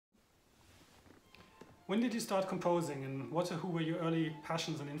When did you start composing, and who were your early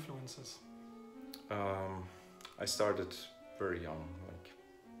passions and influences? I started very young, like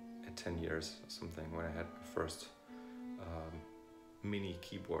at 10 years or something, when I had my first mini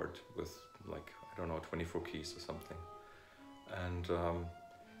keyboard with like, I don't know, 24 keys or something. And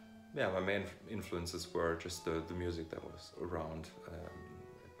yeah, my main influences were just the music that was around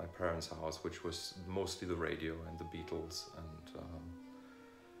at my parents' house, which was mostly the radio and the Beatles,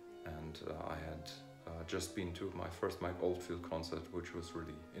 and I had just been to my first Mike Oldfield concert, which was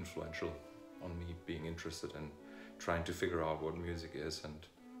really influential on me being interested in trying to figure out what music is and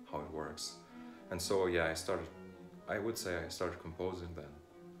how it works. And so yeah, I would say I started composing then,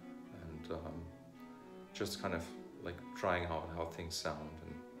 and just kind of like trying out how things sound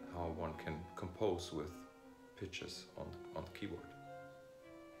and how one can compose with pitches on the keyboard.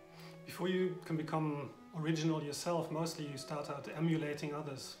 Before you can become original yourself, mostly you start out emulating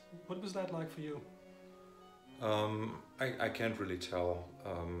others. What was that like for you? I can't really tell.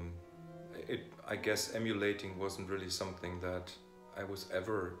 I guess emulating wasn't really something that I was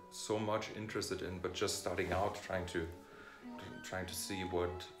ever so much interested in, but just starting out, trying to see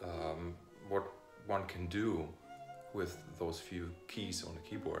what one can do with those few keys on the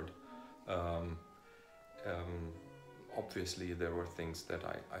keyboard. Obviously, there were things that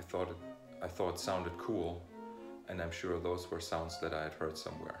I thought sounded cool, and I'm sure those were sounds that I had heard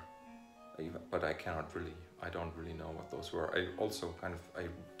somewhere. But I don't really know what those were. I also I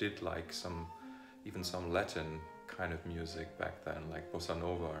did like even some Latin kind of music back then, like bossa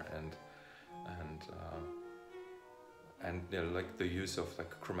nova and you know, like the use of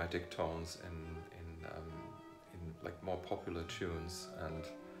like chromatic tones in like more popular tunes,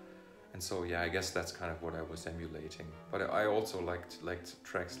 and so yeah, I guess that's kind of what I was emulating. But I also liked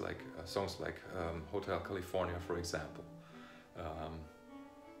tracks like songs like Hotel California, for example.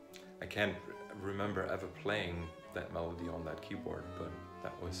 I can't remember ever playing that melody on that keyboard, but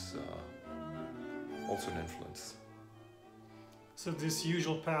that was also an influence. So this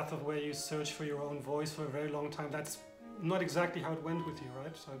usual path of where you search for your own voice for a very long time, that's not exactly how it went with you,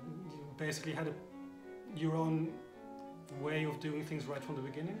 right? So you basically had your own way of doing things right from the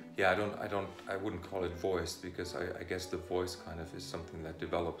beginning? Yeah, I wouldn't call it voice, because I guess the voice kind of is something that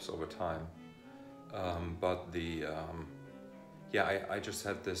develops over time. But I just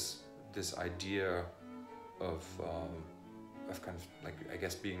had this idea of kind of like, I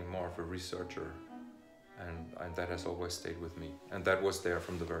guess, being more of a researcher, and that has always stayed with me, and that was there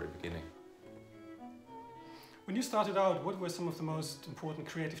from the very beginning. When you started out, what were some of the most important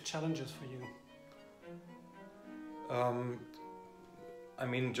creative challenges for you? I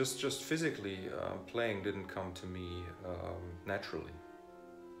mean, just physically, playing didn't come to me naturally.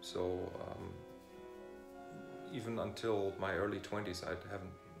 So even until my early 20s,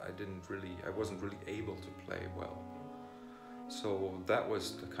 I wasn't really able to play well. So that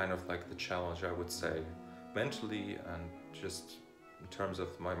was the kind of like the challenge, I would say. Mentally and just in terms of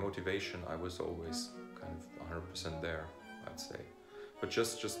my motivation, I was always kind of 100% there, I'd say. But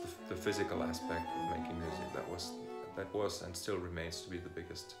just the physical aspect of making music, that was and still remains to be the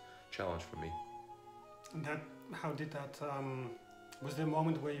biggest challenge for me. And how did that, was there a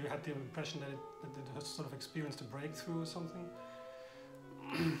moment where you had the impression that it had sort of experienced a breakthrough or something?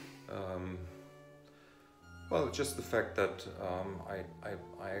 Well, just the fact that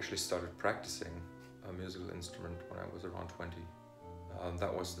I actually started practicing a musical instrument when I was around 20.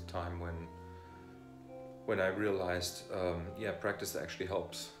 That was the time when I realized, yeah, practice actually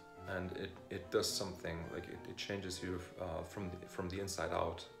helps, and it does something, like it changes you from the inside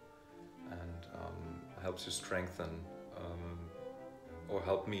out, and helps you strengthen, or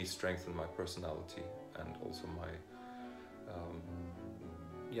help me strengthen my personality, and also my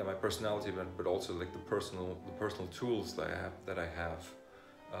personality, but also like the personal tools that I have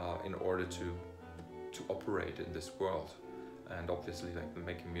in order to operate in this world. And obviously, like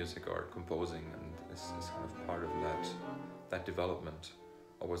making music or composing, and is kind of part of that development,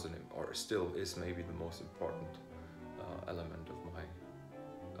 or still is maybe the most important element of my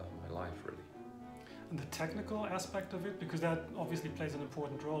life, really. And the technical aspect of it, because that obviously plays an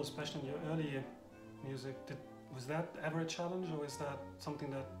important role, especially in your early music. Was that ever a challenge, or is that something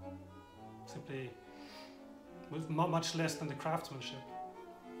that simply was much less than the craftsmanship?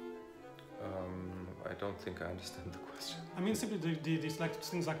 I don't think I understand the question. I mean, simply these like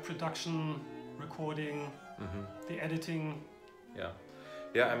things like production, recording, the editing.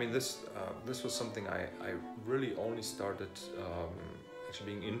 Yeah. I mean, this was something I really only started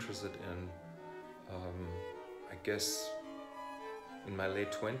actually being interested in, I guess, in my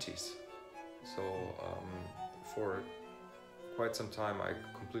late 20s. So for quite some time I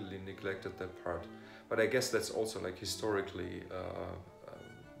completely neglected that part. But I guess that's also like historically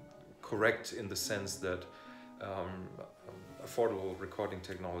correct in the sense that affordable recording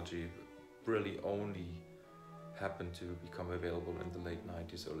technology really only happened to become available in the late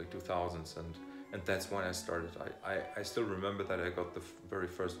 90s, early 2000s, and that's when I started. I still remember that I got the very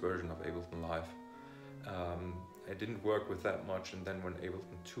first version of Ableton Live. I didn't work with that much, and then when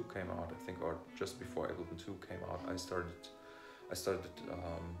Ableton 2 came out, I think, or just before Ableton 2 came out, I started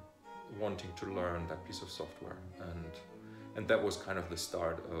wanting to learn that piece of software, and that was kind of the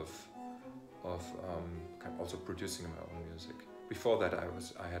start of kind of also producing my own music. Before that,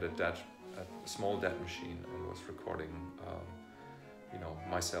 I had a small DAT machine and was recording, you know,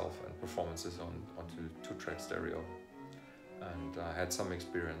 myself and performances onto 2-track stereo, and I had some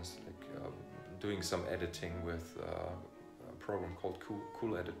experience like doing some editing with a program called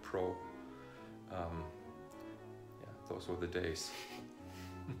Cool Edit Pro. Yeah, those were the days.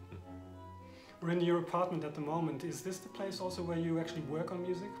 We're in your apartment at the moment. Is this the place also where you actually work on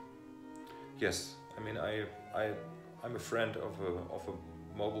music? Yes, I mean I'm a friend of a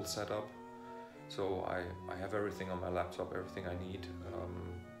mobile setup, so I have everything on my laptop, everything I need, and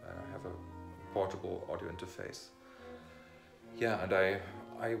I have a portable audio interface. Yeah, and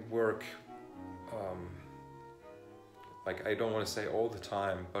I work like, I don't want to say all the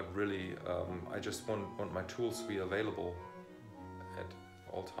time, but really I just want my tools to be available at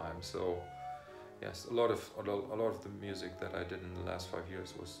all times. So yes, a lot of the music that I did in the last 5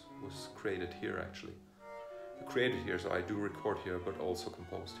 years was created here, actually. Created here, so I do record here, but also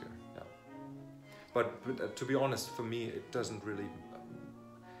composed here. Yeah. But to be honest, for me, it doesn't really.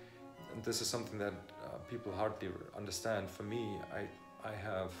 And this is something that people hardly understand. For me,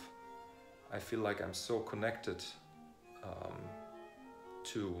 I feel like I'm so connected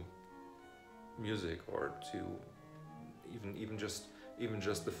to music, or to even just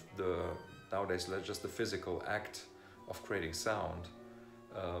the nowadays just the physical act of creating sound.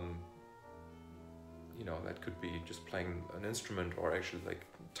 You know, that could be just playing an instrument, or actually like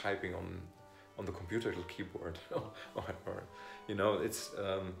typing on the computer keyboard, or you know,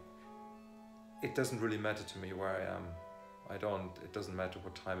 it doesn't really matter to me where I am. It doesn't matter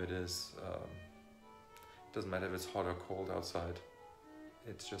what time it is. It doesn't matter if it's hot or cold outside.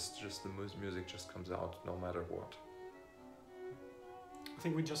 It's just the music just comes out no matter what. I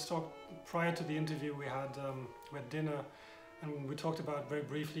think we just talked prior to the interview. We had dinner, and we talked about very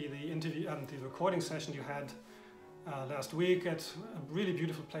briefly the interview and the recording session you had last week at a really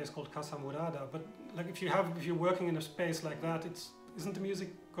beautiful place called Casa Morada. But like, if you're working in a space like that, isn't the music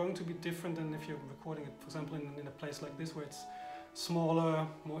going to be different than if you're recording it, for example, in a place like this where it's smaller,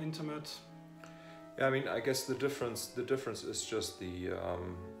 more intimate? Yeah, I mean, I guess the difference is just the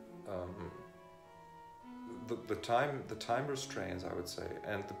time restraints, I would say,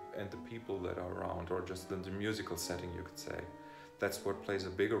 and the people that are around, or just the musical setting, you could say. That's what plays a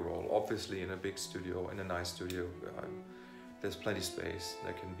bigger role. Obviously, in a big studio, in a nice studio, there's plenty of space.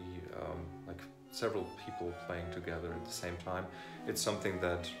 There can be like several people playing together at the same time. It's something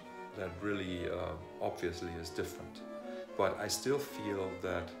that really obviously is different. But I still feel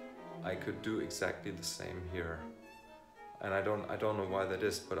that I could do exactly the same here, and I don't know why that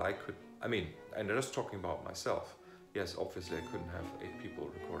is, but I could. I mean, and just talking about myself, yes, obviously I couldn't have 8 people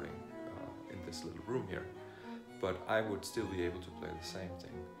recording in this little room here, but I would still be able to play the same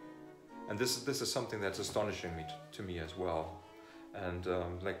thing. And this is something that's astonishing to me as well. And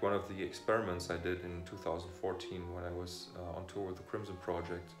like, one of the experiments I did in 2014 when I was on tour with the Crimson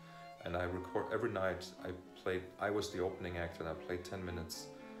Project, and I record every night. I was the opening act, and I played 10 minutes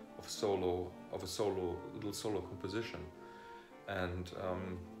of little solo composition, and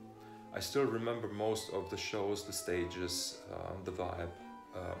I still remember most of the shows, the stages, the vibe.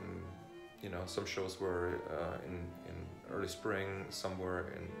 You know, some shows were in early spring, some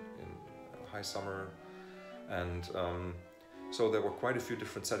were in high summer, and so there were quite a few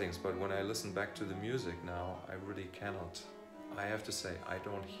different settings. But when I listen back to the music now, I really cannot. I have to say, I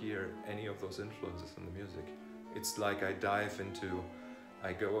don't hear any of those influences in the music. It's like I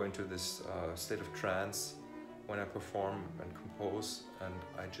go into this state of trance when I perform and compose, and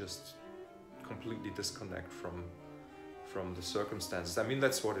I just completely disconnect from the circumstances. I mean,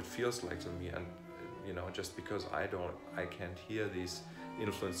 that's what it feels like to me, and you know, just because I can't hear these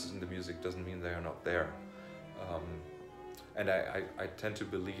influences in the music doesn't mean they are not there. And I tend to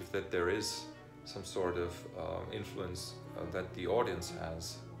believe that there is some sort of influence that the audience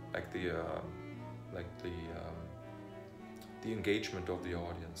has, like the engagement of the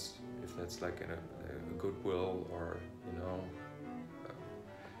audience, if that's like a goodwill, or you know,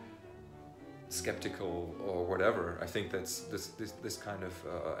 skeptical or whatever. I think that's this kind of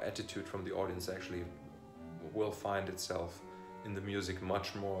attitude from the audience actually will find itself in the music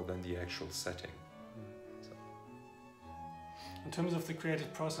much more than the actual setting. So. In terms of the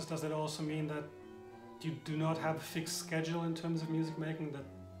creative process, does that also mean that you do not have a fixed schedule in terms of music making, that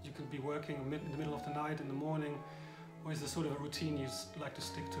you could be working in the middle of the night, in the morning, or is there sort of a routine you like to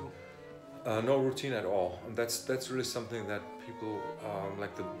stick to? No routine at all, and that's really something that people,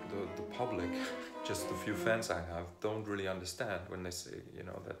 like the public, just the few fans I have, don't really understand when they say, you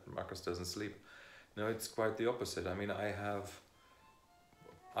know, that Markus doesn't sleep. No, it's quite the opposite. I mean, I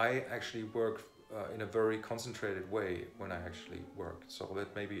actually work in a very concentrated way when I actually work. So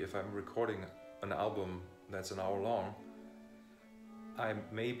that maybe if I'm recording an album that's an hour long, I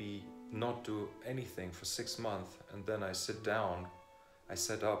maybe not do anything for 6 months, and then I sit down, I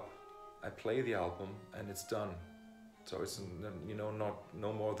set up, I play the album, and it's done. So it's, you know,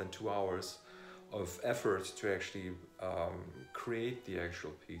 no more than 2 hours of effort to actually create the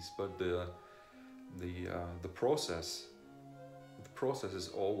actual piece. But the process is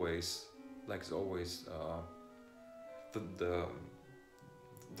always, like, it's always the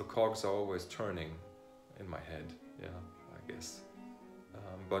cogs are always turning in my head. Yeah, I guess.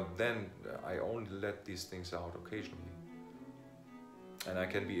 But then I only let these things out occasionally. And I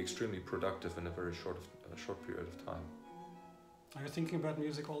can be extremely productive in a very short period of time. Are you thinking about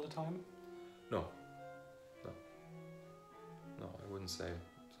music all the time? No, I wouldn't say.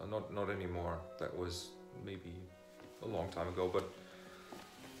 So not anymore. That was maybe a long time ago, but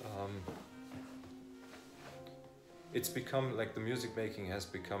it's become like the music making has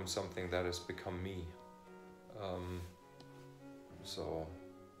become something that has become me. So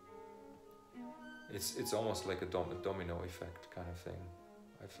it's almost like a domino effect kind of thing.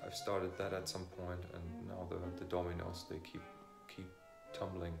 I've started that at some point, and now the dominoes, they keep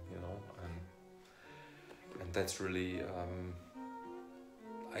tumbling, you know, and that's really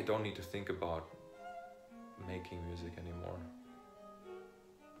I don't need to think about making music anymore.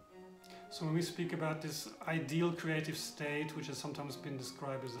 So when we speak about this ideal creative state, which has sometimes been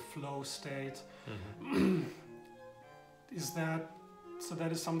described as a flow state, is that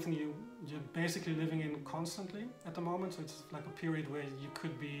is something you're basically living in constantly at the moment? So it's like a period where you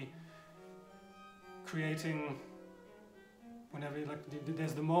could be creating whenever, like,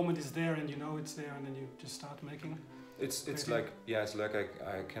 there's the moment is there and you know it's there, and then you just start making. It's like, yeah, it's like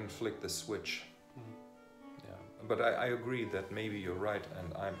I can flick the switch. Yeah, but I agree that maybe you're right,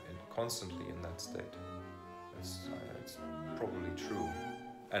 and I'm constantly in that state. It's probably true,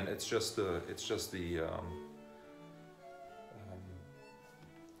 and it's just the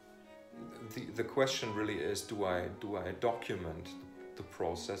the question really is, do I document the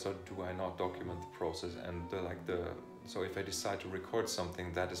process, or do I not document the process? And so if I decide to record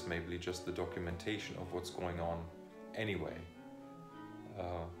something, that is maybe just the documentation of what's going on anyway.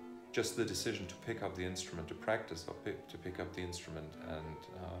 Just the decision to pick up the instrument, to practice, or to pick up the instrument and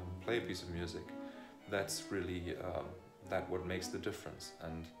play a piece of music, that's really that what makes the difference.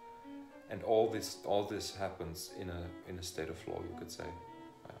 And all this happens in a state of flow, you could say.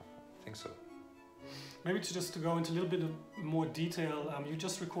 I think so. Maybe to go into a little bit of more detail, you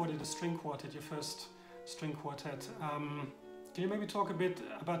just recorded a string quartet, your first string quartet. Can you maybe talk a bit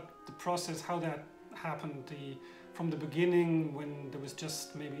about the process, how that happened, from the beginning, when there was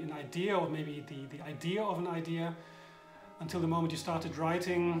just maybe an idea, or maybe the idea of an idea, until the moment you started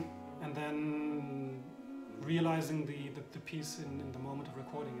writing, and then realizing the piece in the moment of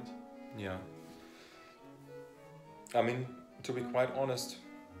recording it? Yeah. I mean, to be quite honest,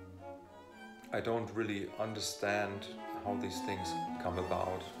 I don't really understand how these things come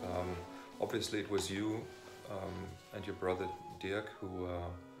about. Obviously, it was you and your brother Dirk who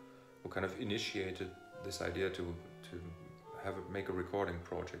kind of initiated this idea to make a recording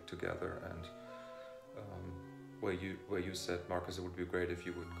project together, and where you said, Markus, it would be great if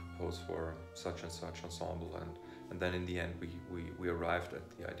you would compose for such and such ensemble, and then in the end we arrived at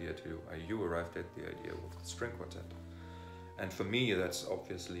the idea you arrived at the idea of the string quartet. And for me, that's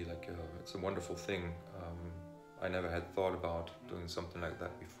obviously like it's a wonderful thing. I never had thought about doing something like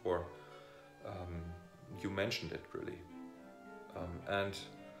that before. You mentioned it really, and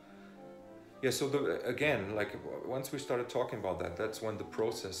yeah. So again, like once we started talking about that, that's when the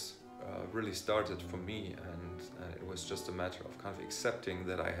process really started for me, and it was just a matter of kind of accepting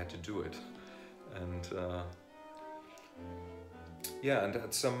that I had to do it, and yeah. And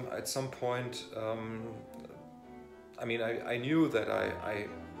at some point. I mean, I knew that I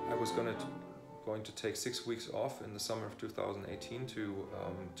was going to take 6 weeks off in the summer of 2018 to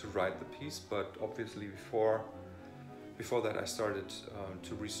write the piece, but obviously before that I started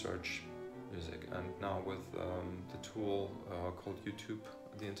to research music. And now with the tool called YouTube,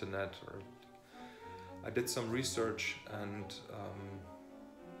 the internet, I did some research, and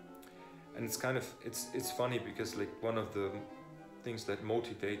it's kind of it's funny because like one of the things that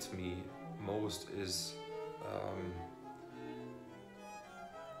motivates me most is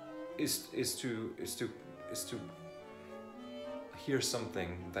to hear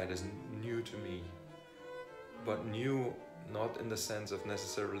something that is new to me, but new not in the sense of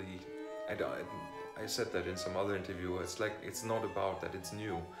necessarily. I said that in some other interview. It's like it's not about that it's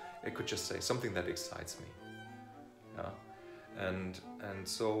new. It could just say something that excites me. Yeah, and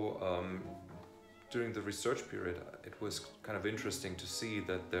so during the research period, it was kind of interesting to see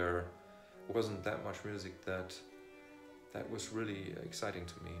that there wasn't that much music that was really exciting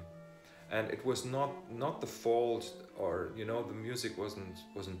to me. And it was not the fault, or the music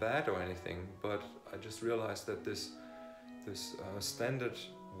wasn't bad or anything, but I just realized that this standard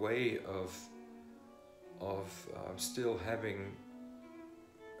way of still having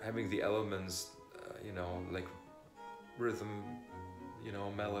the elements, like rhythm,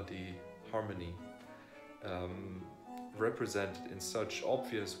 melody, harmony, represented in such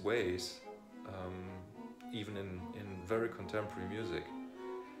obvious ways, even in very contemporary music.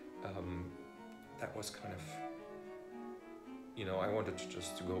 That was kind of, I wanted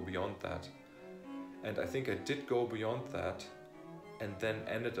to go beyond that. And I think I did go beyond that, and then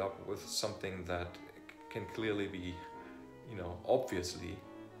ended up with something that can clearly be, obviously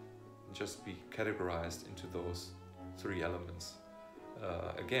just be categorized into those three elements.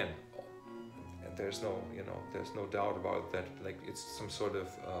 Again, and there's no doubt about that. Like it's some sort of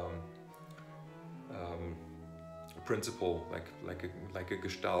principle, like a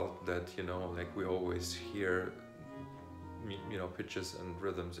gestalt that like we always hear, pitches and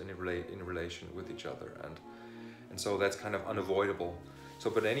rhythms in relation with each other, and so that's kind of unavoidable. So,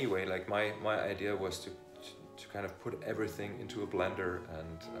 but anyway, like my idea was to kind of put everything into a blender,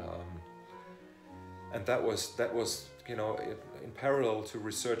 and that was in parallel to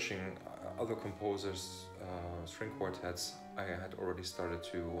researching other composers, string quartets. I had already started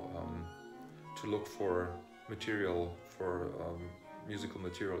to look for material, for musical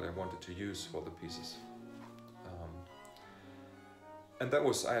material I wanted to use for the pieces. And that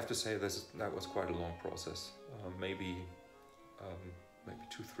was, I have to say, that was quite a long process. Maybe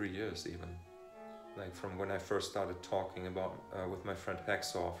 2-3 years even. Like from when I first started talking about with my friend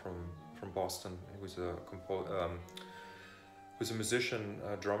Hacksaw from Boston. He was a musician,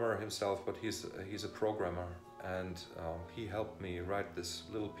 a drummer himself, but he's a programmer, and he helped me write this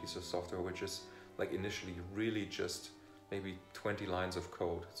little piece of software, which is like initially really just maybe 20 lines of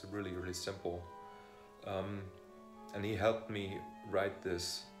code. It's really, really simple. And he helped me write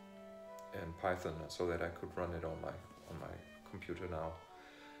this in Python so that I could run it on my computer now.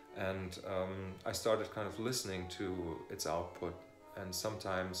 And I started kind of listening to its output, and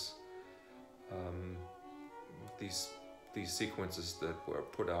sometimes these sequences that were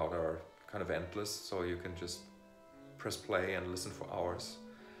put out are kind of endless, so you can just press play and listen for hours.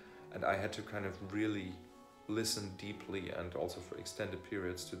 And I had to kind of really listen deeply and also for extended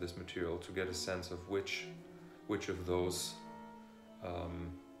periods to this material to get a sense of which of those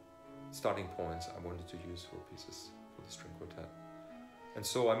starting points I wanted to use for pieces for the string quartet. And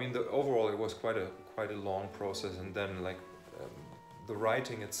so, I mean, overall it was quite a long process, and then like the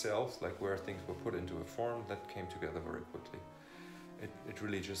writing itself, like where things were put into a form, that came together very quickly. It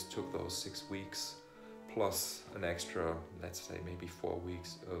really just took those 6 weeks plus an extra, let's say maybe 4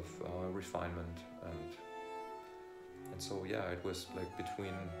 weeks of refinement, and so yeah, it was like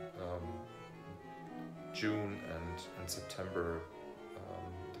between June and September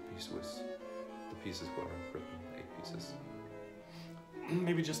the pieces were written, 8 pieces.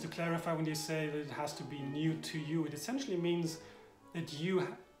 Maybe just to clarify, when you say that it has to be new to you, it essentially means that you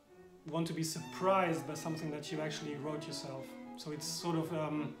want to be surprised by something that you actually wrote yourself. So it's sort of,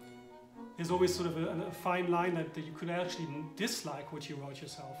 there's always sort of a fine line that you could actually dislike what you wrote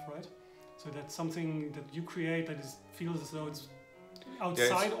yourself, right? So that's something that you create that feels as though it's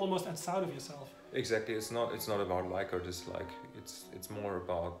outside, almost outside of yourself. Exactly. It's not about like or dislike. It's more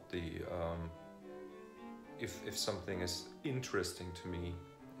about the if something is interesting to me.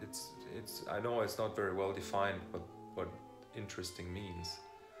 I know it's not very well defined what interesting means,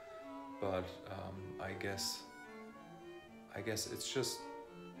 but I guess it's just,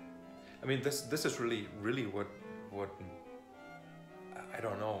 I mean, this is really what I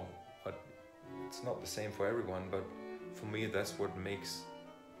don't know, but it's not the same for everyone, but for me that's what makes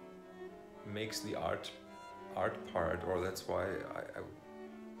the art part, or that's why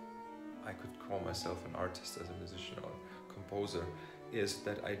I could call myself an artist as a musician or composer, is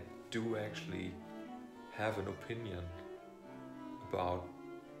that do actually have an opinion about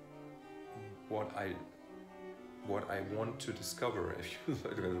what I want to discover. If you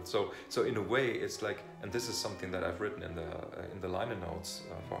look at it. So in a way, it's like, and this is something that I've written in the liner notes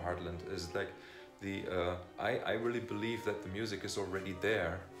for Heartland, is like I really believe that the music is already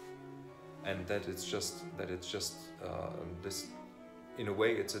there, and that it's just this. In a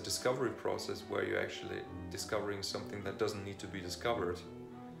way, it's a discovery process where you're actually discovering something that doesn't need to be discovered,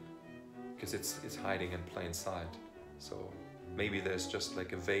 because it's hiding in plain sight. So maybe there's just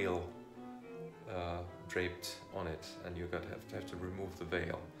like a veil draped on it, and you have to remove the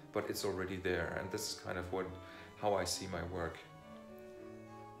veil, but it's already there, and this is kind of how I see my work.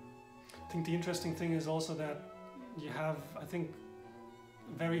 I think the interesting thing is also that you have, I think,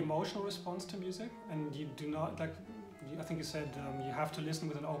 a very emotional response to music, and you do not, like, I think you said you have to listen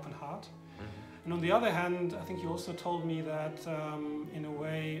with an open heart. Mm-hmm. And on the other hand, I think you also told me that in a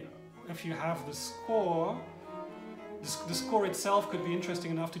way, if you have the score, the score itself could be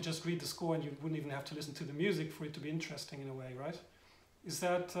interesting enough to just read the score, and you wouldn't even have to listen to the music for it to be interesting in a way, right? Is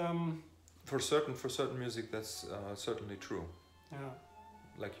that for certain music that's certainly true. Yeah.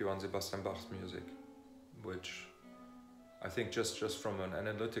 Like Johann Sebastian Bach's music, which I think just from an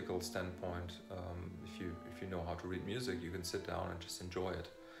analytical standpoint, if you know how to read music, you can sit down and just enjoy it.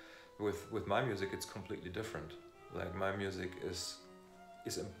 With my music, it's completely different. Like, my music is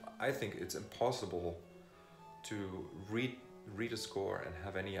I think it's impossible to read a score and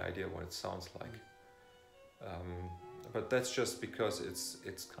have any idea what it sounds like. But that's just because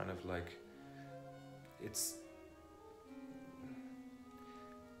it's kind of like, it's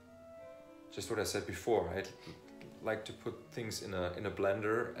just what I said before. I'd like to put things in a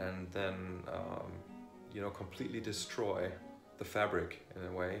blender and then completely destroy the fabric in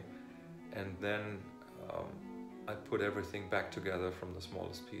a way, and then I put everything back together from the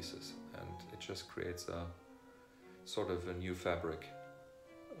smallest pieces, and it just creates a sort of a new fabric.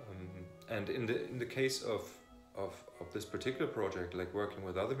 And in the case of this particular project, like working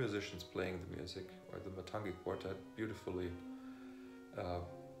with other musicians playing the music, or the Matangi Quartet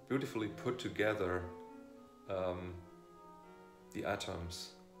beautifully put together the atoms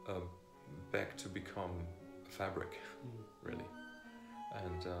back to become a fabric, really.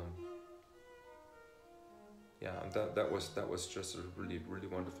 And that was just a really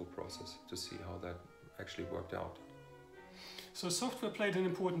wonderful process to see how that actually worked out. So software played an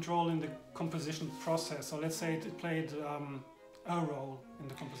important role in the composition process, or let's say it played a role in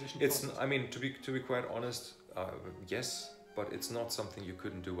the composition process. I mean, to be quite honest, yes, but it's not something you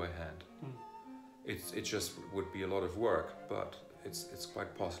couldn't do by hand. It just would be a lot of work, but it's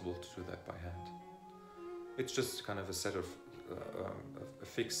quite possible to do that by hand. It's just kind of a set of a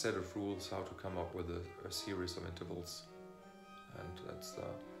fixed set of rules how to come up with a series of intervals, and that's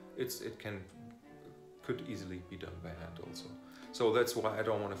could easily be done by hand also. So that's why I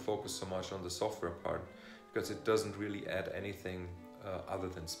don't want to focus so much on the software part, because it doesn't really add anything other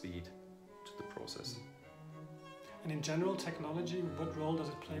than speed to the process. And in general, technology, what role does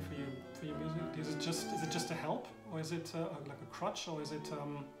it play for your music? Is it just a help, or is it like a crutch, or is it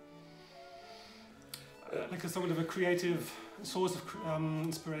like a sort of a creative source of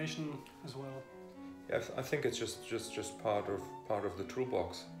inspiration as well? Yeah, I think it's just part of the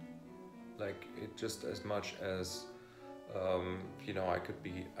toolbox. Like, it just as much as I could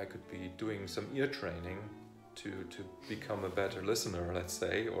be doing some ear training to become a better listener, let's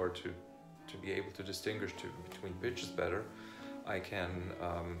say, or to be able to distinguish between pitches better. I can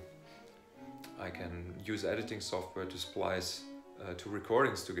use editing software to splice two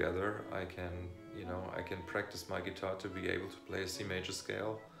recordings together. I can practice my guitar to be able to play a C major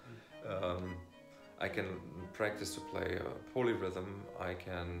scale. I can practice to play a polyrhythm. I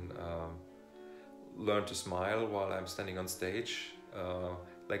can learn to smile while I'm standing on stage.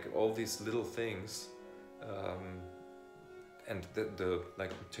 Like, all these little things, and the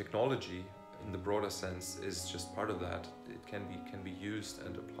technology in the broader sense is just part of that. It can be used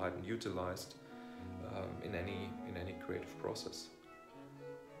and applied and utilized in any creative process,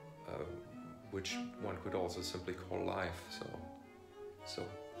 which one could also simply call life. So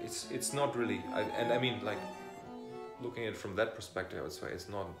it's not really. I mean, like, looking at it from that perspective, I would say it's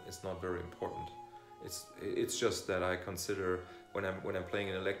not very important. It's just that I consider when I'm playing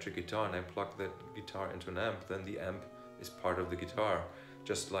an electric guitar and I plug that guitar into an amp, then the amp is part of the guitar,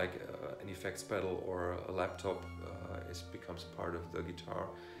 just like an effects pedal or a laptop becomes part of the guitar,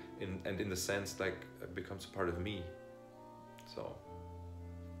 in the sense, like, it becomes part of me. So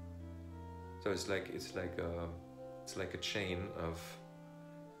it's like a chain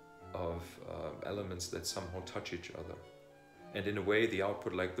of elements that somehow touch each other. and in a way the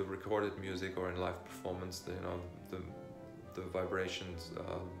output, like the recorded music or in live performance, the vibrations,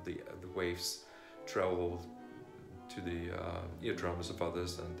 the waves travel to the eardrums of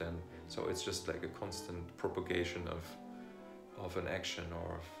others, and then so it's just like a constant propagation of an action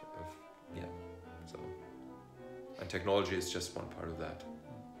or of yeah. So, and technology is just one part of that.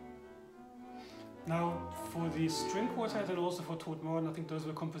 Now, for the string quartet and also for Tot Morden, I think those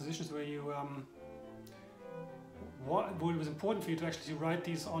were compositions where you what was important for you to actually write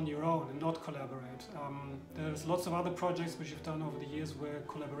these on your own and not collaborate. There's lots of other projects which you've done over the years where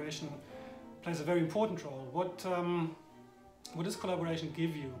collaboration plays a very important role. What does collaboration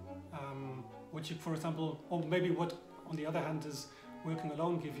give you? What you, for example, or maybe what, on the other hand, does working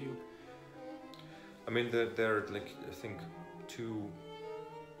alone give you? I mean, there are, like, I think two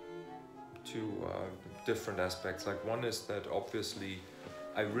different aspects. Like, one is that obviously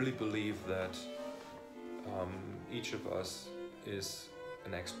I really believe that each of us is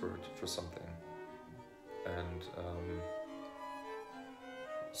an expert for something, and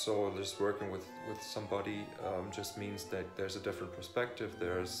so just working with somebody just means that there's a different perspective,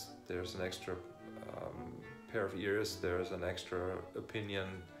 there's an extra pair of ears, there's an extra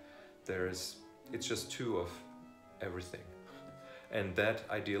opinion, it's just two of everything, and that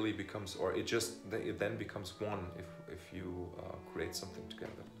ideally becomes, or it then becomes one if you create something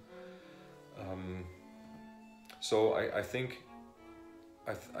together. So I think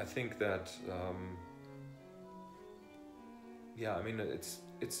that yeah, I mean,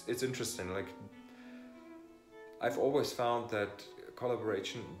 it's interesting. Like, I've always found that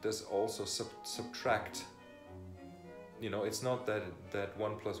collaboration does also subtract. You know, it's not that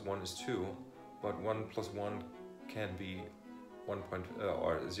 1 + 1 is 2, but 1 + 1 can be 1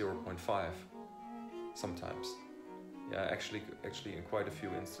 or 0.5 sometimes. Yeah, actually, in quite a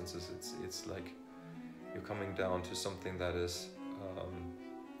few instances, it's like you're coming down to something that is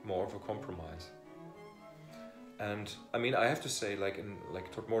more of a compromise. And I mean, I have to say, like in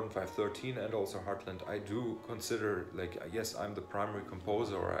Tot Morden 513 and also Heartland, I do consider, like, yes, I'm the primary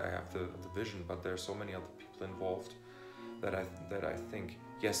composer, or I have the vision, but there are so many other people involved that I think,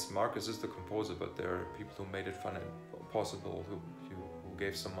 yes, Markus is the composer, but there are people who made it fun and possible, who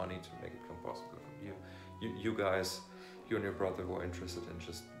gave some money to make it possible. You guys, you and your brother were interested in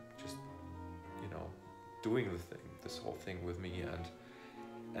just you know, doing this whole thing with me,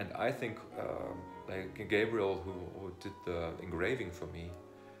 and I think like Gabriel, who did the engraving for me,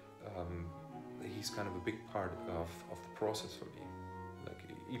 he's kind of a big part of the process for me. Like,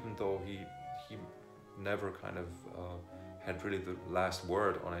 even though he never kind of had really the last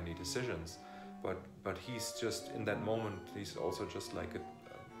word on any decisions, but he's just, in that moment, he's also just like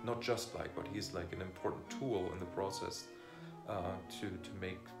but he's like an important tool in the process to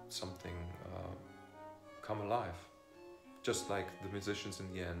make something come alive, just like the musicians in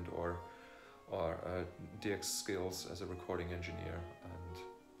the end, or Dirk's skills as a recording engineer. And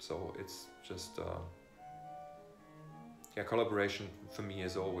so it's just yeah, collaboration for me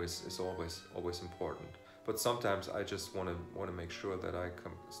is always important. But sometimes I just want to make sure that I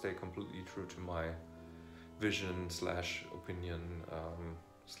stay completely true to my vision / opinion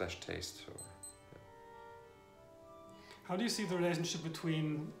 / taste. So, yeah. How do you see the relationship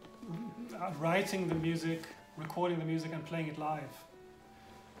between writing the music, recording the music, and playing it live?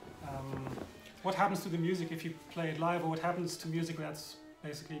 What happens to the music if you play it live, or what happens to music that's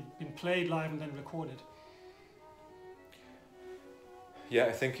basically been played live and then recorded? Yeah,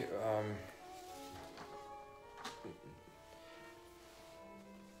 I think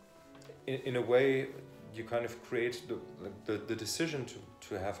in a way you kind of create the decision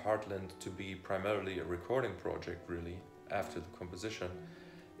to have Heartland to be primarily a recording project, really, after the composition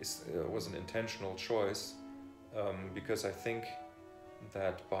was an intentional choice, because I think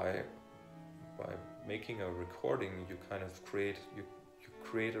that by making a recording, you kind of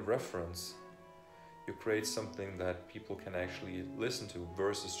create a reference. You create something that people can actually listen to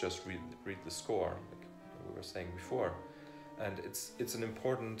versus just read the score, like we were saying before. And it's an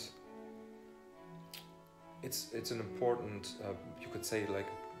important you could say, like,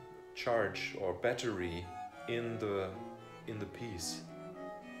 charge or battery in the piece.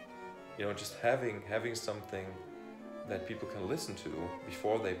 You know, just having something that people can listen to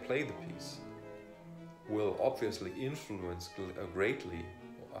before they play the piece will obviously influence greatly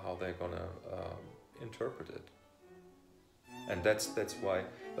how they're gonna interpret it. And that's why,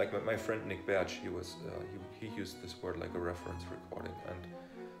 like, my friend Nick Berch, he used this word, like, a reference recording, and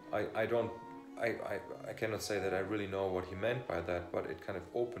I cannot say that I really know what he meant by that, but it kind of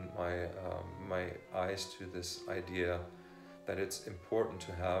opened my eyes to this idea that it's important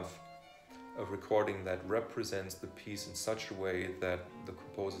to have a recording that represents the piece in such a way that the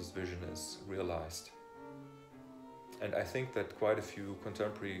composer's vision is realized. And I think that quite a few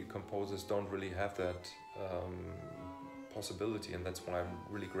contemporary composers don't really have that possibility, and that's why I'm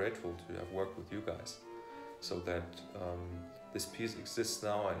really grateful to have worked with you guys, so that this piece exists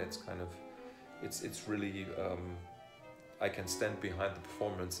now, and it's kind of, it's really, I can stand behind the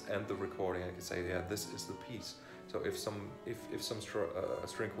performance and the recording. I can say, yeah, this is the piece. So if some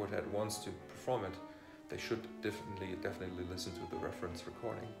string quartet wants to perform it, they should definitely listen to the reference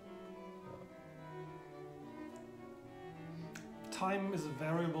recording. Time is a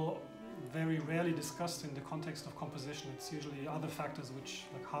variable very rarely discussed in the context of composition. It's usually other factors, which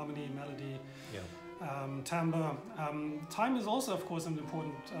like harmony, melody, timbre. Time is also, of course, an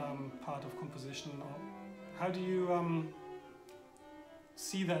important part of composition. How do you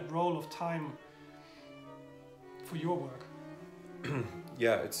see that role of time for your work?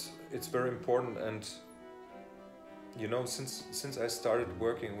 Yeah, it's very important, and you know, since I started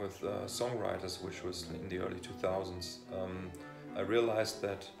working with songwriters, which was in the early 2000s, I realized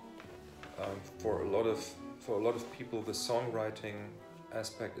that for a lot of people, the songwriting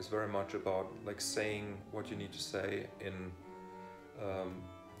aspect is very much about like saying what you need to say in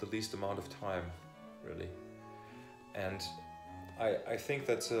the least amount of time, really. And I think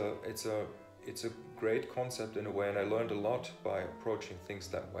it's a great concept in a way, and I learned a lot by approaching things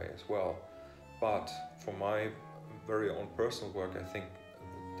that way as well. But for my very own personal work, I think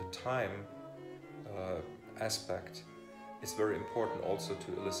the time aspect is very important also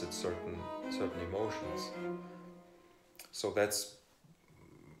to elicit certain emotions. So that's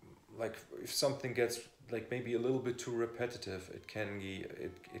like, if something gets like maybe a little bit too repetitive, it can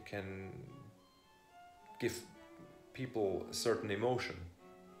give people a certain emotion,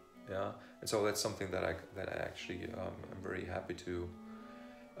 yeah. And so that's something that I actually am very happy to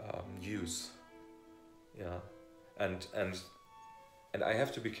use, yeah. And I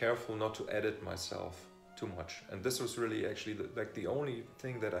have to be careful not to edit myself too much. And this was really actually the only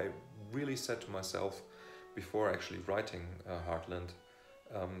thing that I really said to myself before actually writing Heartland,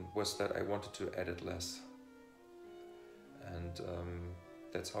 was that I wanted to edit less. And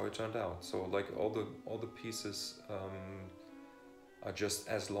that's how it turned out. So like all the pieces are just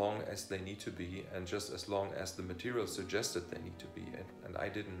as long as they need to be, and just as long as the material suggested they need to be. And I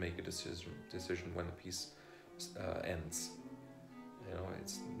didn't make a decision when a piece ends. You know,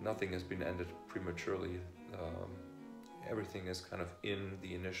 nothing has been ended prematurely. Everything is kind of in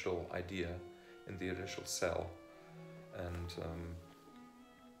the initial idea, in the initial cell. And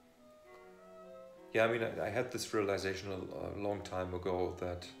yeah, I mean, I had this realization a long time ago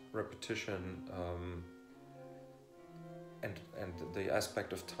that repetition and the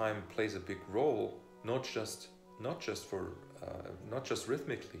aspect of time plays a big role, not just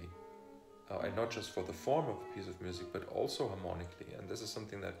rhythmically, and not just for the form of a piece of music, but also harmonically. And this is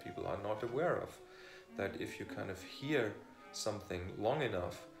something that people are not aware of, that if you kind of hear something long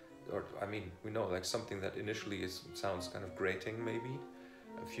enough, or I mean, we know like something that initially sounds kind of grating maybe,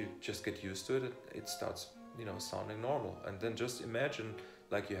 if you just get used to it, it starts, you know, sounding normal. And then just imagine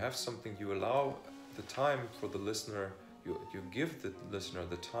like you have something, you allow the time for the listener, you give the listener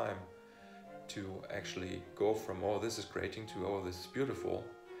the time to actually go from, oh, this is grating, to, oh, this is beautiful.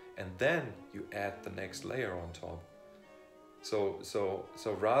 And then you add the next layer on top. So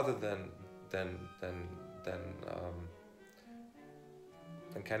rather than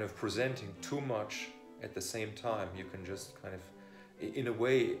kind of presenting too much at the same time, you can just kind of, in a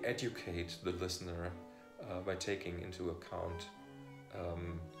way, educate the listener by taking into account,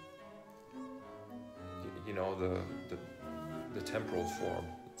 you know, the temporal form,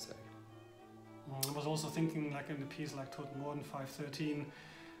 let's say. I was also thinking, like in the piece like Toten Morgen 513.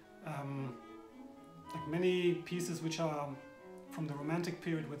 Like many pieces which are from the Romantic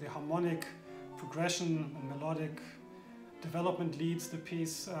period, with the harmonic progression and melodic development leads the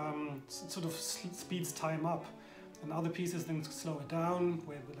piece, sort of speeds time up, and other pieces then slow it down,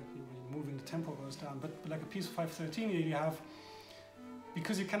 where like you're moving, the tempo goes down. But like a piece of 513, you have,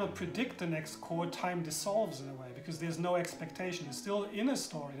 because you cannot predict the next chord, time dissolves in a way, because there's no expectation. You're still in a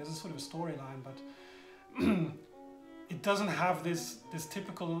story, there's a sort of a storyline, but it doesn't have this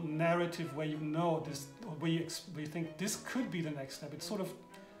typical narrative where you know this, or where you think this could be the next step. It's sort of,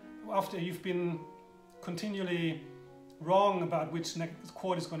 after you've been continually wrong about which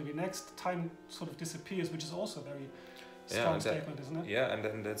chord is going to be next, time sort of disappears, which is also a very strong statement, isn't it? Yeah, and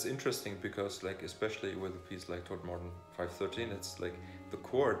then that's interesting, because like especially with a piece like Toten Morgen 513, it's like the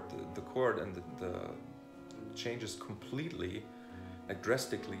chord and the changes completely, like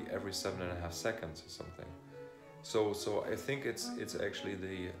drastically every 7.5 seconds or something. So I think it's actually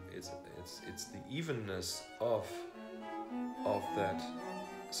it's the evenness of that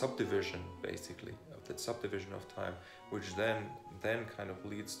subdivision, basically, of that subdivision of time, which then kind of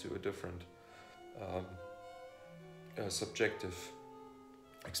leads to a different subjective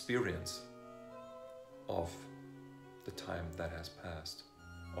experience of the time that has passed,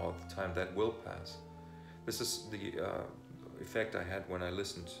 or the time that will pass. This is the effect I had when I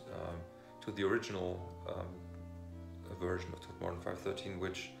listened to the original version of Top Modern 513,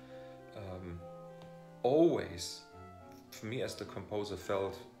 which always, for me as the composer,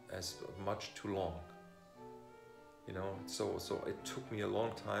 felt as much too long. You know, so it took me a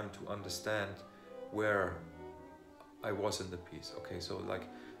long time to understand where I was in the piece. Okay, so like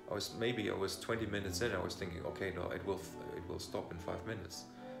I was 20 minutes in, I was thinking, okay, no, it will stop in 5 minutes.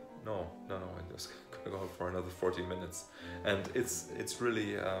 No, it was gonna go for another 40 minutes, and it's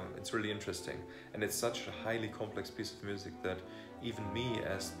really interesting, and it's such a highly complex piece of music that even me,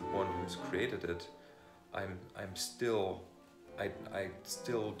 as the one who's created it, I still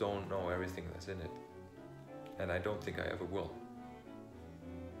don't know everything that's in it, and I don't think I ever will.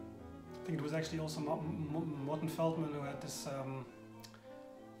 I think it was actually also Morten Feldman who had this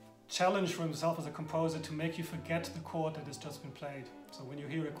challenge for himself as a composer to make you forget the chord that has just been played. So when you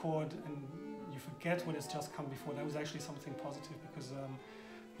hear a chord and you forget what has just come before, that was actually something positive, because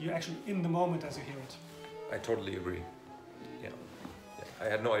you're actually in the moment as you hear it. I totally agree. Yeah. I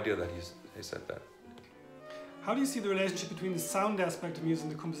had no idea that he said that. How do you see the relationship between the sound aspect of music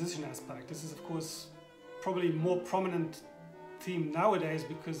and the composition aspect? This is, of course, probably a more prominent theme nowadays,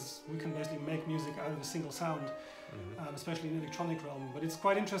 because we can basically make music out of a single sound, especially in the electronic realm. But it's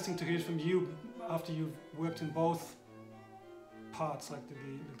quite interesting to hear from you after you've worked in both parts, like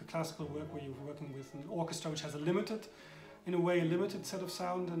the classical work where you're working with an orchestra which has a limited set of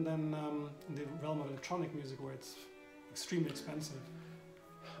sound, and then in the realm of electronic music where it's extremely expensive.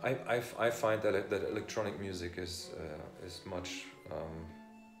 I find that electronic music is much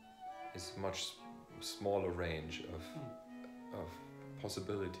smaller range of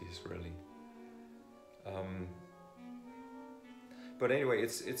possibilities, really. But anyway,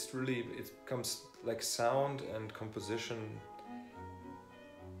 it comes like sound and composition.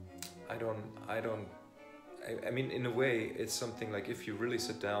 I mean, in a way, it's something like if you really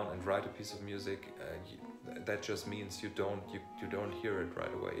sit down and write a piece of music, that just means you don't hear it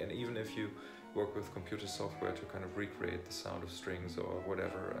right away. And even if you work with computer software to kind of recreate the sound of strings or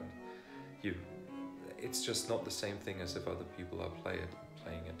whatever, and it's just not the same thing as if other people are playing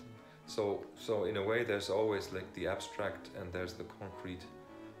it. So in a way, there's always like the abstract and there's the concrete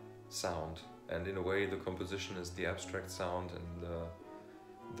sound. And in a way, the composition is the abstract sound, and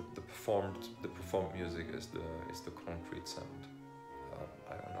the performed music is the concrete sound.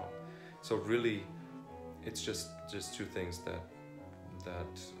 I don't know. So really, it's just two things that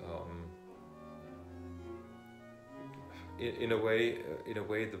in a way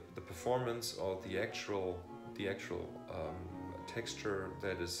the performance or the actual texture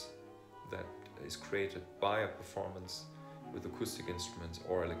that is created by a performance with acoustic instruments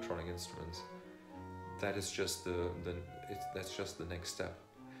or electronic instruments, that is just that's just the next step.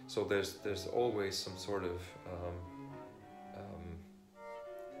 So there's always some sort of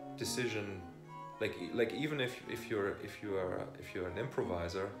decision, like even if you're an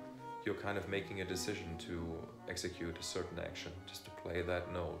improviser, you're kind of making a decision to execute a certain action, just to play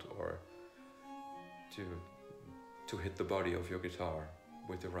that note, or to hit the body of your guitar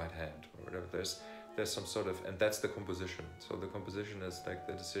with your right hand or whatever. There's some sort of, and that's the composition. So the composition is like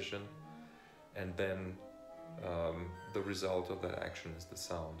the decision, and then the result of that action is the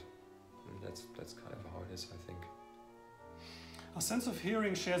sound. And that's kind of how it is, I think. Our sense of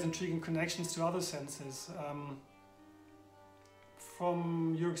hearing shares intriguing connections to other senses.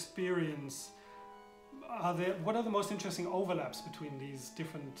 From your experience, what are the most interesting overlaps between these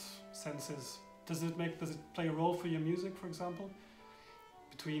different senses? Does it play a role for your music, for example,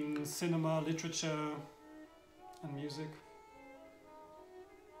 between cinema, literature, and music?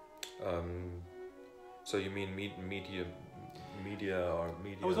 So you mean media or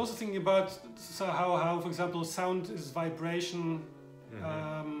media? I was also thinking about how, for example, sound is vibration,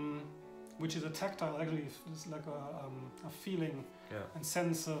 which is a tactile, actually, it's like a feeling and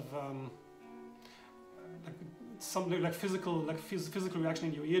sense of like something like physical reaction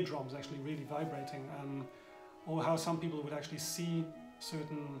in your eardrums actually really vibrating, or how some people would actually see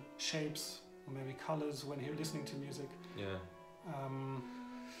certain shapes or maybe colors when you're listening to music. Yeah.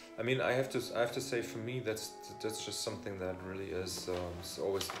 I mean, I have to say, for me, that's just something that really is it's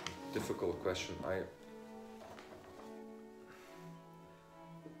always a difficult question.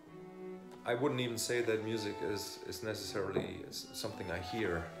 I wouldn't even say that music is necessarily something I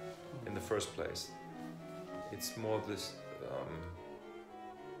hear in the first place. It's more this.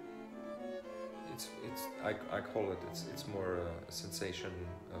 I call it. It's more a sensation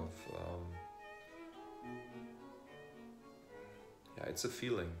of. Yeah, it's a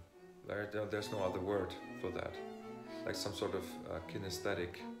feeling. There's no other word for that. Like some sort of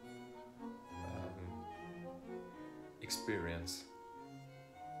kinesthetic experience.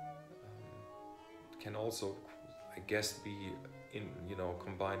 Can also, I guess, be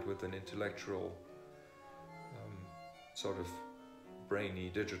combined with an intellectual, sort of brainy,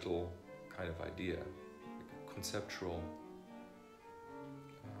 digital kind of idea, like a conceptual.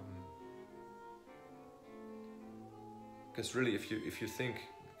 Because really, if you think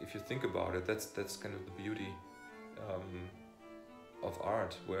about it, that's kind of the beauty of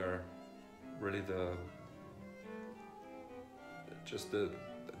art, where really the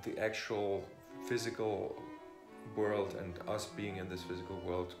actual physical world and us being in this physical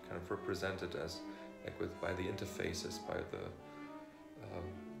world kind of represented as by the interfaces,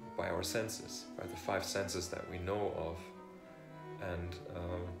 by our senses, by the 5 senses that we know of,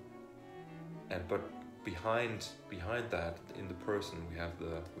 but behind that, in the person, we have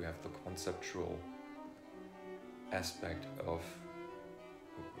the conceptual aspect of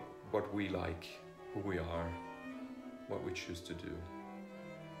what we like, who we are, what we choose to do,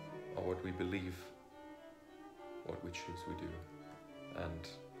 or what we believe, what we choose we do,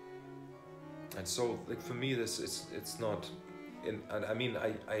 and so, like, for me, this it's not in. And I mean,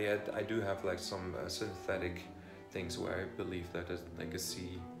 I do have like some synthetic things where I believe that like a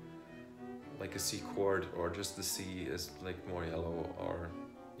C chord, or just the C is like more yellow, or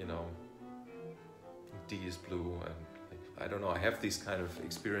D is blue, and like, I don't know. I have these kind of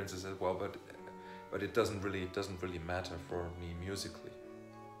experiences as well, but it doesn't really matter for me musically.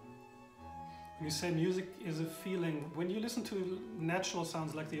 When you say music is a feeling, when you listen to natural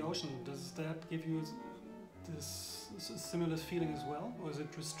sounds like the ocean, does that give you this similar feeling as well, or is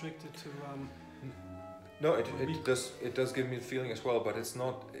it restricted to? No, it does give me the feeling as well, but it's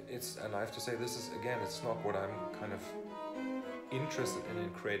not. And I have to say, this is, again, it's not what I'm kind of interested in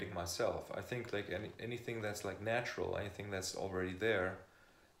creating myself. I think like anything that's like natural, anything that's already there,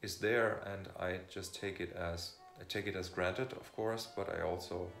 is there, and I just take it as granted, of course. But I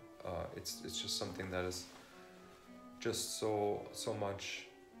also it's just something that is just so much.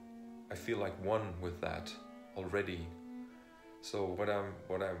 I feel like one with that already. So what I'm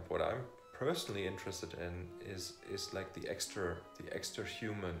personally interested in is like the extra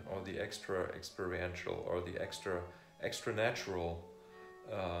human, or the extra experiential, or the extra natural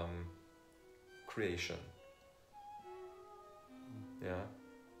creation. Yeah.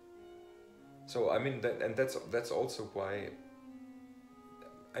 So I mean that's also why.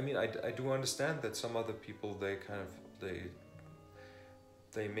 I mean, I do understand that some other people,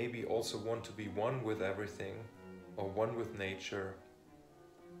 they maybe also want to be one with everything, or one with nature,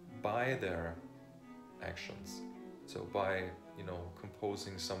 by their actions. So by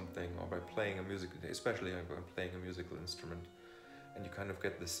composing something, or by playing a music, especially by playing a musical instrument, and you kind of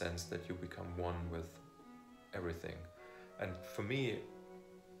get the sense that you become one with everything. And for me,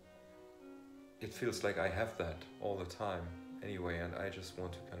 it feels like I have that all the time anyway, and I just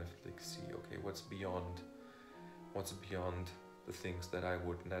want to kind of like see, okay, what's beyond the things that I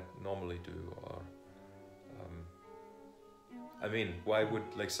would not normally do, or I mean, why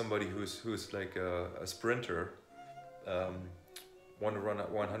would like somebody who's like a sprinter want to run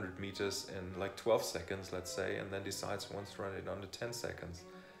at 100 meters in like 12 seconds, let's say, and then decides wants to run it under 10 seconds?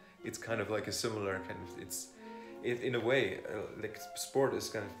 It's kind of like a similar kind of, in a way, like sport is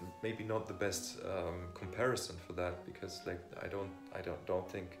kind of maybe not the best comparison for that, because like I don't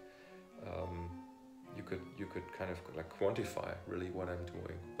think you could kind of like quantify really what I'm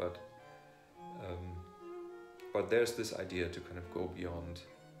doing, but there's this idea to kind of go beyond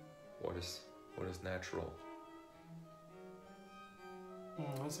what is natural.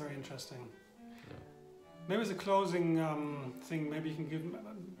 That's very interesting. Yeah. Maybe as a closing thing, maybe you can give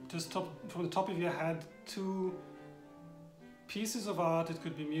just from the top of your head 2 pieces of art. It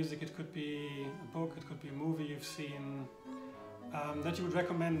could be music, it could be a book, it could be a movie you've seen, that you would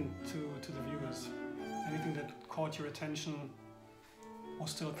recommend to the viewers. Anything that caught your attention, or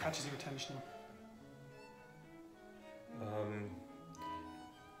still catches your attention.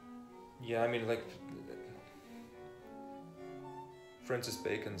 Yeah, I mean, like Francis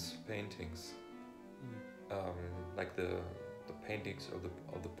Bacon's paintings, like the paintings of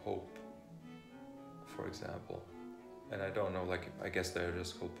the Pope, for example. And I don't know, like, I guess they're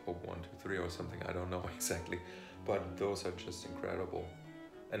just called Pope 1, 2, 3 or something. I don't know exactly, but those are just incredible.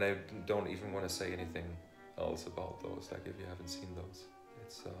 and I don't even want to say anything else about those. Like if you haven't seen those,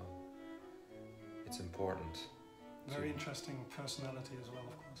 it's important. Very interesting personality as well,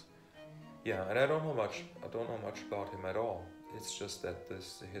 of course. Yeah, and I don't know much about him at all. It's just that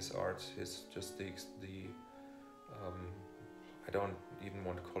his art is just the I don't even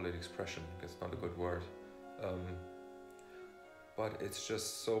want to call it expression, because it's not a good word. But it's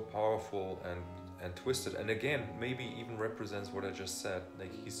just so powerful and twisted, and again, maybe even represents what I just said.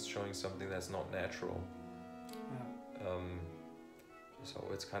 Like he's showing something that's not natural. Yeah. So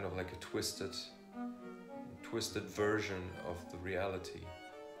it's kind of like a twisted version of the reality,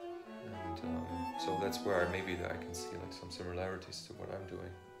 and so that's where maybe I can see like some similarities to what I'm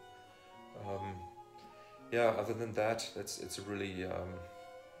doing. Yeah. Other than that, it's a really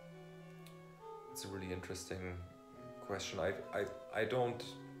interesting question. I don't,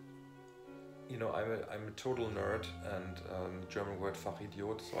 you know, I'm a total nerd, and German word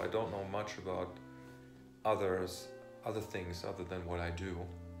Fachidiot, so I don't know much about other things other than what I do.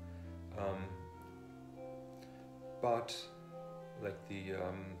 But like the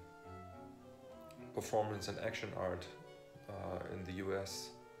performance and action art in the US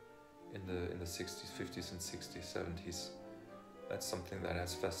in the 60s, 50s and 60s, 70s, that's something that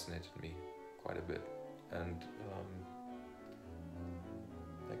has fascinated me quite a bit. And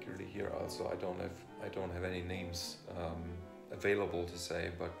like really here also, I don't have any names available to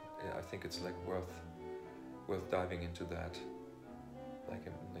say, but I think it's like worth diving into that. Like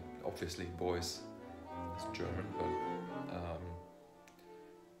obviously Boys is German, but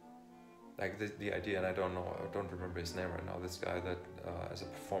like the idea, and I don't remember his name right now. This guy that as a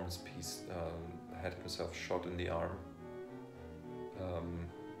performance piece had himself shot in the arm.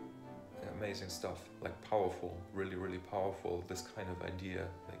 Amazing stuff, like powerful, really, really powerful. This kind of idea,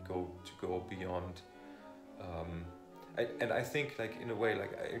 like go beyond. And I think, like in a way,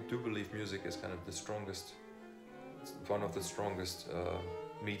 like I do believe music is kind of the strongest, one of the strongest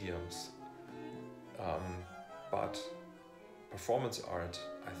mediums. But performance art,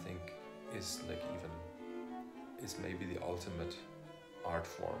 I think, is maybe the ultimate art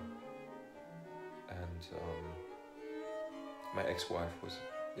form. And my ex-wife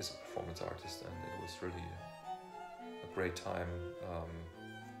is a performance artist, and it was really a great time,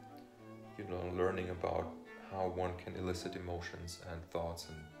 you know, learning about how one can elicit emotions and thoughts,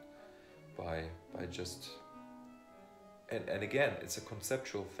 and by just and again, it's a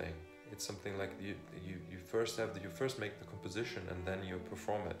conceptual thing. It's something like you first make the composition, and then you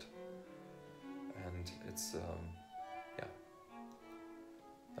perform it, and it's yeah.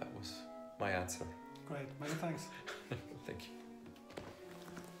 That was my answer. Great, many thanks. Thank you.